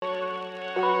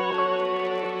All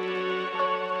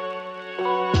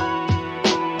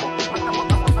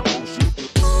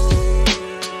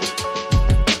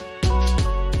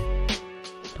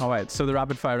right, so the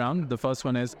rapid fire round. The first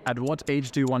one is, at what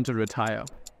age do you want to retire?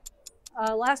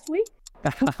 Last week?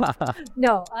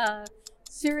 No,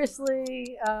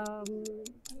 seriously,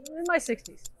 in my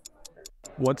 60s.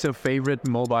 What's your favorite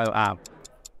mobile app?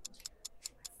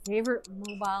 Favorite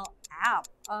mobile app?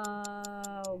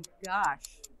 Oh, gosh.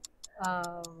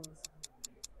 I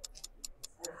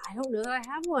don't know that I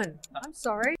have one. I'm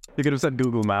sorry. You could have said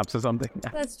Google Maps or something.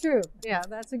 That's true. Yeah,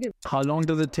 that's a good. How long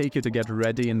does it take you to get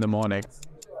ready in the morning?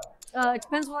 It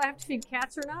depends whether I have to feed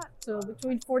cats or not. So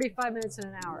between 45 minutes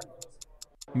and an hour.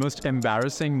 Most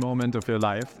embarrassing moment of your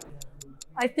life?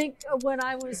 I think when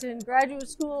I was in graduate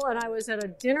school and I was at a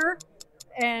dinner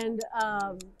and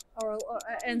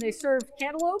they served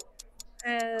cantaloupe,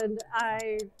 and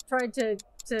I tried to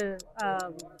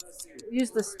use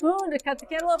the spoon to cut the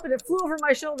cantaloupe, and it flew over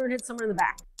my shoulder and hit someone in the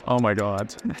back. Oh my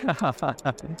God.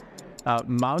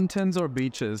 Mountains or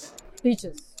beaches?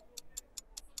 Beaches.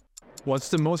 What's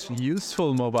the most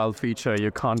useful mobile feature you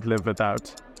can't live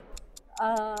without?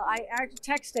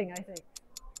 Texting, I think.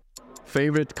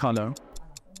 Favorite color?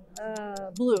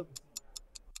 Blue.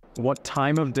 What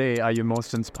time of day are you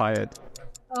most inspired?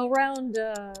 Around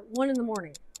 1 in the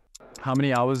morning. How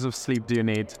many hours of sleep do you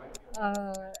need?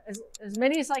 As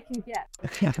many as I can get.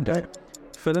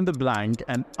 Fill in the blank.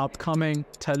 An upcoming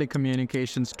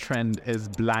telecommunications trend is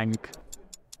blank.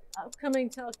 Upcoming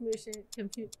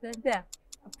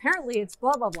apparently it's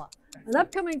blah, blah, blah. An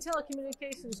upcoming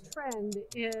telecommunications trend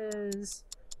is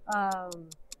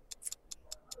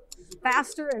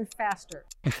faster and faster.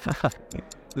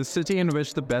 The city in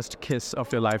which the best kiss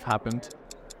of your life happened?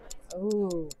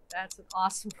 Oh, that's an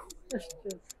awesome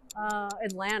question.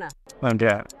 Atlanta.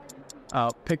 Okay.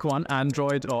 Pick one,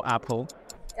 Android or Apple.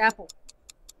 Apple.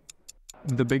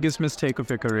 The biggest mistake of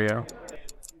your career?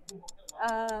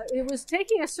 It was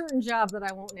taking a certain job that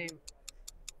I won't name.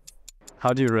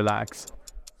 How do you relax?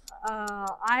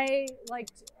 I like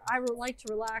to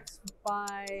relax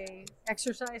by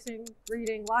exercising,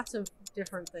 reading, lots of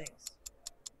different things.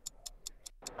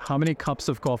 How many cups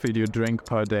of coffee do you drink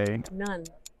per day? None.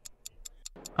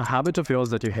 A habit of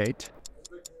yours that you hate?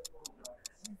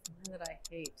 That I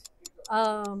hate.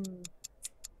 Habit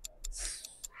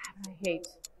I hate.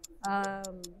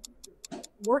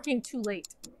 Working too late.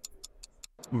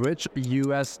 Which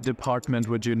U.S. department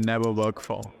would you never work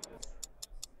for?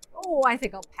 Oh, I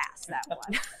think I'll pass that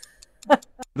one.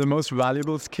 The most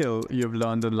valuable skill you've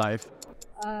learned in life?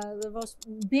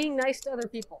 Being nice to other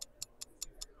people.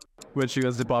 Which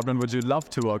U.S. department would you love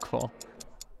to work for?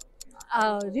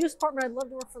 The U.S. department I'd love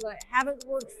to work for that I haven't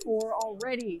worked for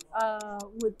already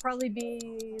would probably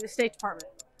be the State Department.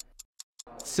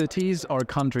 Cities or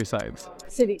countrysides?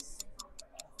 Cities.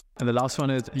 And the last one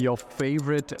is your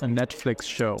favorite Netflix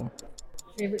show?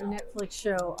 Favorite Netflix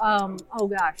show? Oh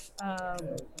gosh.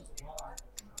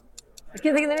 I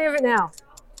can't think of the name of it now.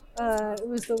 It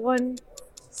was the one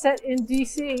set in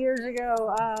DC years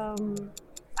ago.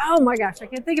 Oh my gosh, I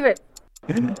can't think of it.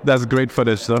 That's great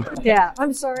footage, though. Yeah,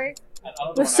 I'm sorry.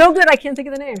 It was so good, I can't think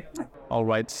of the name. All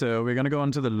right, so we're going to go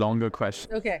on to the longer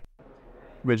question. Okay.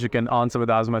 Which you can answer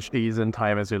with as much ease and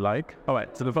time as you like. All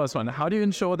right, so the first one, how do you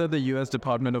ensure that the U.S.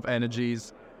 Department of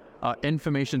Energy's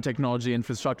information technology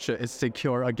infrastructure is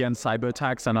secure against cyber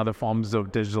attacks and other forms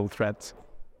of digital threats?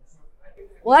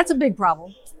 Well, that's a big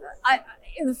problem.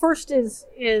 The first is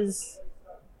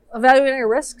evaluating our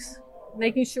risks,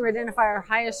 making sure we identify our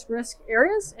highest risk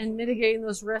areas and mitigating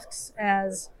those risks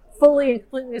as fully and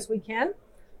completely as we can,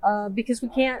 because we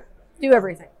can't do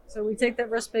everything. So we take that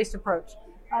risk-based approach.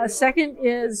 Second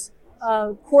is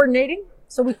coordinating.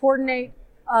 So we coordinate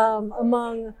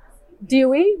among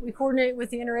DOE, we coordinate with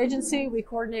the interagency, we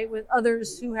coordinate with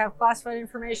others who have classified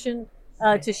information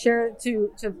to share,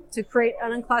 to create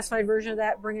an unclassified version of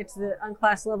that, bring it to the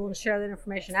unclassed level and share that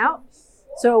information out.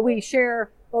 So we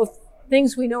share both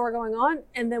things we know are going on,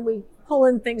 and then we pull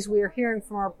in things we are hearing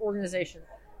from our organization.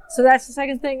 So that's the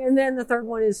second thing. And then the third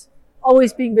one is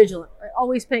always being vigilant, right?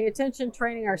 Always paying attention,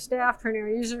 training our staff, training our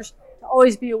users to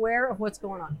always be aware of what's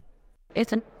going on.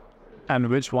 And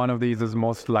which one of these is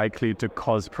most likely to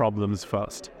cause problems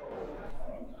first?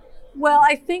 Well,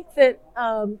 I think that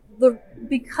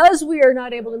because we are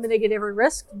not able to mitigate every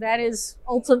risk, that is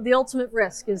the ultimate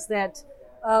risk, is that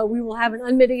we will have an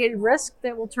unmitigated risk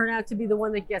that will turn out to be the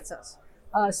one that gets us.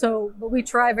 But we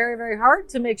try very, very hard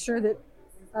to make sure that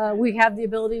we have the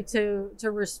ability to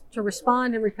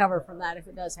respond and recover from that if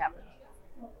it does happen.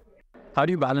 How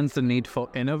do you balance the need for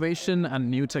innovation and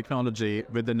new technology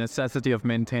with the necessity of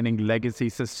maintaining legacy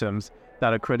systems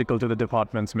that are critical to the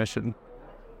department's mission?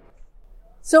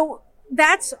 So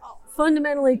that's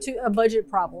fundamentally to a budget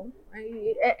problem,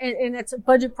 right? And it's a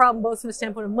budget problem both from the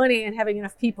standpoint of money and having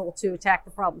enough people to attack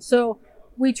the problem. So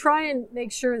we try and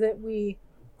make sure that we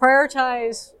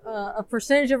prioritize a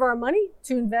percentage of our money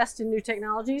to invest in new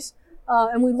technologies.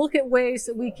 And we look at ways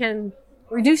that we can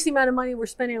reduce the amount of money we're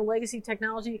spending on legacy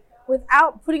technology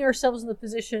without putting ourselves in the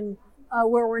position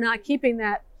where we're not keeping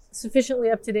that sufficiently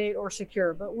up to date or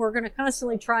secure. But we're going to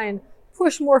constantly try and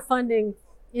push more funding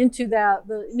into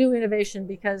the new innovation,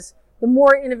 because the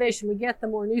more innovation we get, the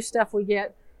more new stuff we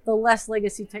get, the less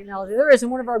legacy technology there is.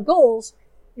 And one of our goals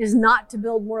is not to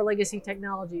build more legacy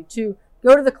technology, to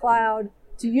go to the cloud,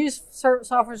 to use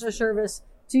software as a service,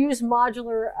 to use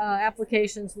modular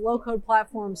applications, low-code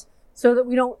platforms, so that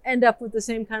we don't end up with the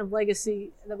same kind of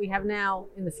legacy that we have now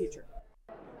in the future.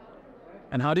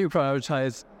 And how do you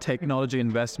prioritize technology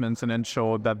investments and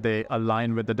ensure that they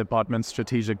align with the department's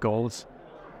strategic goals?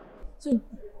 So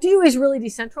DOE is really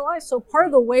decentralized. So part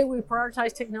of the way we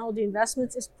prioritize technology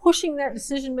investments is pushing that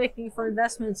decision-making for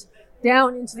investments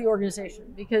down into the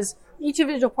organization, because each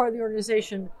individual part of the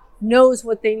organization knows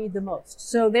what they need the most.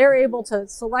 So they're able to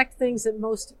select things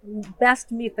that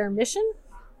best meet their mission.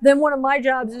 Then one of my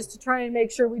jobs is to try and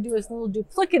make sure we do as little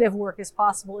duplicative work as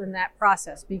possible in that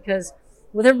process, because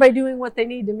with everybody doing what they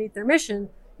need to meet their mission,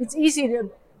 it's easy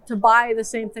to buy the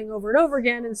same thing over and over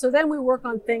again. And so then we work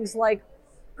on things like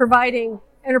providing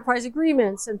enterprise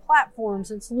agreements and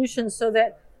platforms and solutions so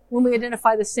that when we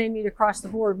identify the same need across the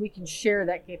board, we can share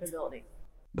that capability.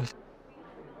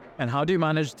 And how do you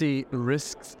manage the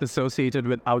risks associated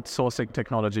with outsourcing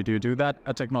technology? Do you do that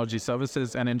at technology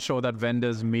services and ensure that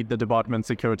vendors meet the department's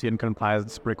security and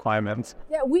compliance requirements?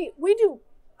 Yeah, we do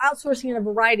outsourcing in a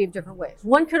variety of different ways.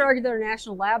 One could argue that our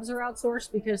national labs are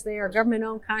outsourced because they are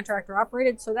government-owned,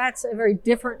 contractor-operated. So that's a very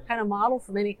different kind of model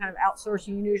from any kind of outsourcing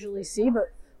you usually see.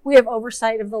 But we have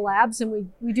oversight of the labs, and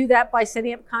we do that by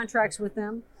setting up contracts with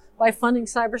them, by funding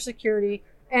cybersecurity,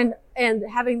 and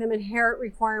having them inherit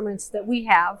requirements that we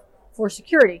have for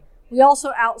security. We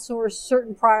also outsource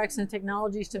certain products and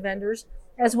technologies to vendors,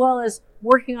 as well as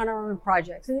working on our own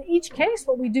projects. And in each case,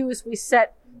 what we do is we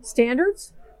set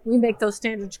standards. We make those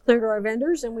standards clear to our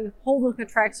vendors, and we hold them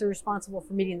contractually responsible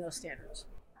for meeting those standards.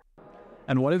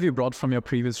 And what have you brought from your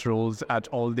previous roles at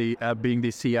all the being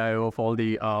the CIO of all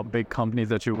the big companies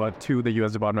that you worked to the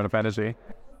U.S. Department of Energy?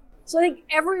 So I think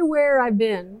everywhere I've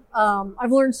been,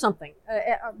 I've learned something,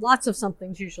 lots of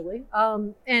somethings usually.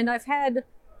 And I've had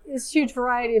this huge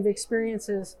variety of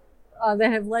experiences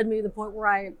that have led me to the point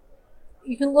where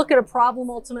you can look at a problem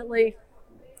ultimately,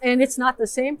 and it's not the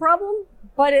same problem,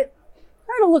 but it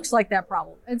kind of looks like that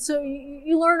problem. And so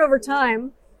you learn over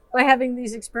time by having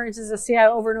these experiences as a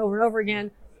CIO over and over and over again,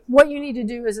 what you need to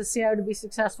do as a CIO to be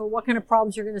successful, what kind of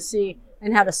problems you're going to see,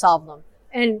 and how to solve them.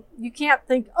 And you can't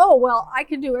think, oh, well, I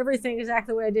can do everything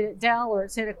exactly the way I did at Dell or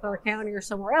at Santa Clara County or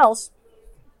somewhere else.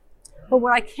 But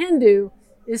what I can do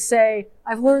is say,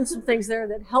 I've learned some things there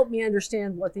that help me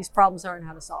understand what these problems are and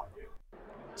how to solve them.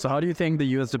 So how do you think the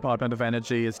U.S. Department of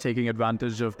Energy is taking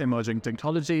advantage of emerging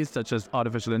technologies such as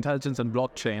artificial intelligence and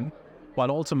blockchain,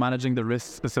 while also managing the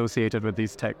risks associated with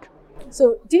these tech?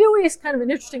 So DOE is kind of an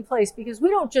interesting place because we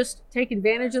don't just take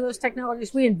advantage of those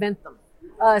technologies, we invent them.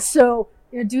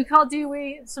 Do we call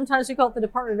DOE, sometimes we call it the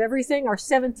Department of Everything. Our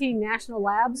 17 national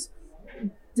labs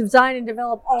design and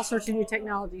develop all sorts of new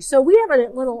technologies. So we have a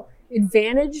little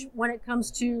advantage when it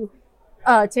comes to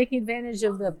taking advantage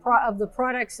of the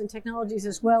products and technologies,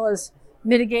 as well as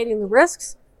mitigating the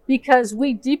risks, because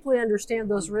we deeply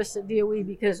understand those risks at DOE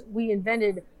because we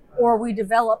invented or we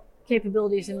develop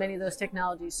capabilities in many of those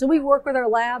technologies. So we work with our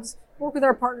labs, work with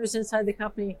our partners inside the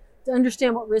company to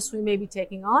understand what risks we may be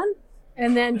taking on,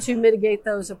 and then to mitigate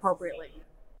those appropriately.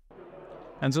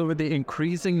 And so with the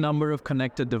increasing number of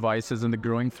connected devices and the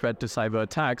growing threat to cyber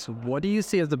attacks, what do you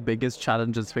see as the biggest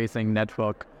challenges facing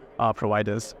network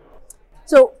providers?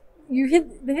 So you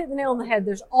hit the nail on the head.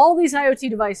 There's all these IoT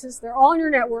devices. They're all on your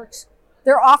networks.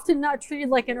 They're often not treated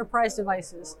like enterprise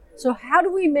devices. So how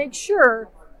do we make sure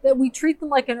that we treat them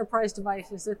like enterprise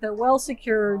devices, that they're well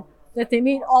secured, that they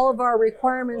meet all of our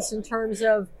requirements in terms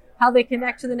of how they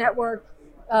connect to the network,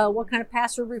 what kind of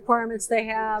password requirements they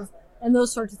have, and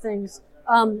those sorts of things.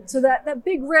 So that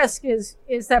big risk is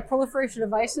that proliferation of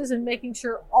devices and making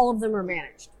sure all of them are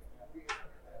managed.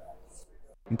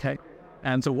 Okay.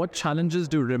 And so what challenges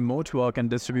do remote work and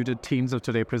distributed teams of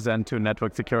today present to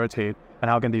network security,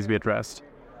 and how can these be addressed?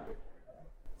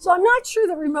 So I'm not sure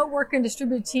that remote work and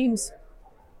distributed teams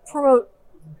promote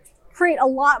create a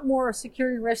lot more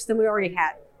security risks than we already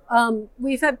had.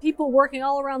 We've had people working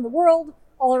all around the world,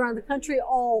 all around the country,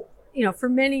 for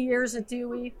many years at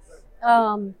DOE.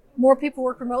 More people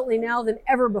work remotely now than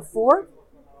ever before.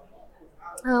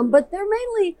 But they're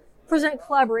mainly present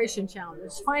collaboration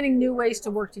challenges, finding new ways to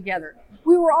work together.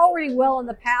 We were already well on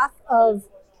the path of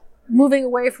moving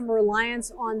away from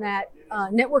reliance on that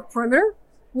network perimeter,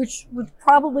 which would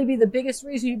probably be the biggest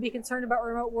reason you'd be concerned about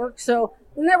remote work. So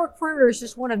the network perimeter is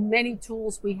just one of many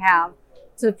tools we have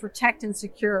to protect and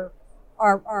secure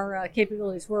our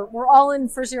capabilities. We're all in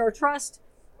for zero trust,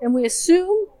 and we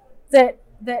assume that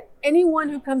anyone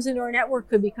who comes into our network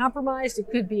could be compromised.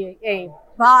 It could be a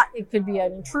bot. It could be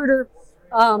an intruder.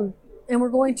 And we're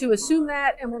going to assume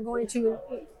that, and we're going to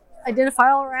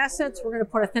identify all our assets. We're going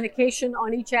to put authentication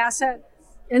on each asset.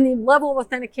 And the level of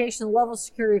authentication, the level of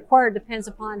security required depends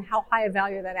upon how high a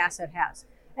value that asset has.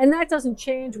 And that doesn't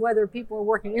change whether people are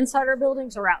working inside our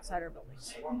buildings or outside our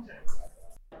buildings.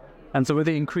 And so with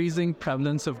the increasing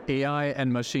prevalence of AI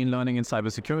and machine learning in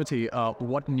cybersecurity,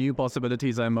 what new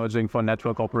possibilities are emerging for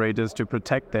network operators to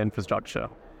protect their infrastructure?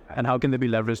 And how can they be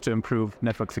leveraged to improve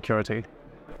network security?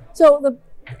 So the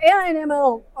AI and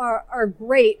ML are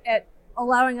great at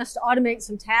allowing us to automate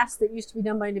some tasks that used to be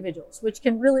done by individuals, which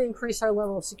can really increase our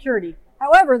level of security.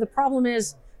 However, the problem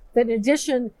is that in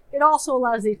addition, it also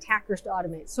allows the attackers to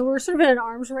automate. So we're sort of in an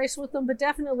arms race with them, but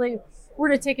definitely we're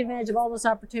going to take advantage of all those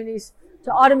opportunities to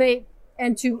automate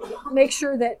and to make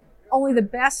sure that only the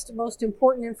best, most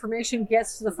important information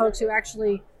gets to the folks who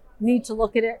actually need to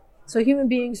look at it. So human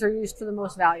beings are used for the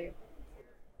most value.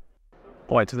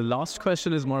 All right, so the last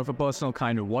question is more of a personal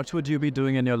kind. What would you be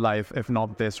doing in your life if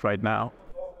not this right now?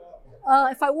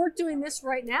 If I weren't doing this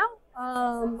right now,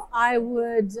 I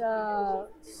would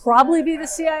probably be the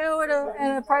CIO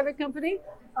at a private company,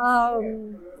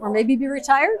 or maybe be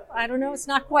retired. I don't know.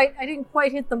 I didn't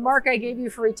quite hit the mark I gave you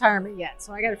for retirement yet.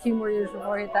 So I got a few more years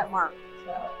before I hit that mark.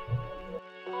 So.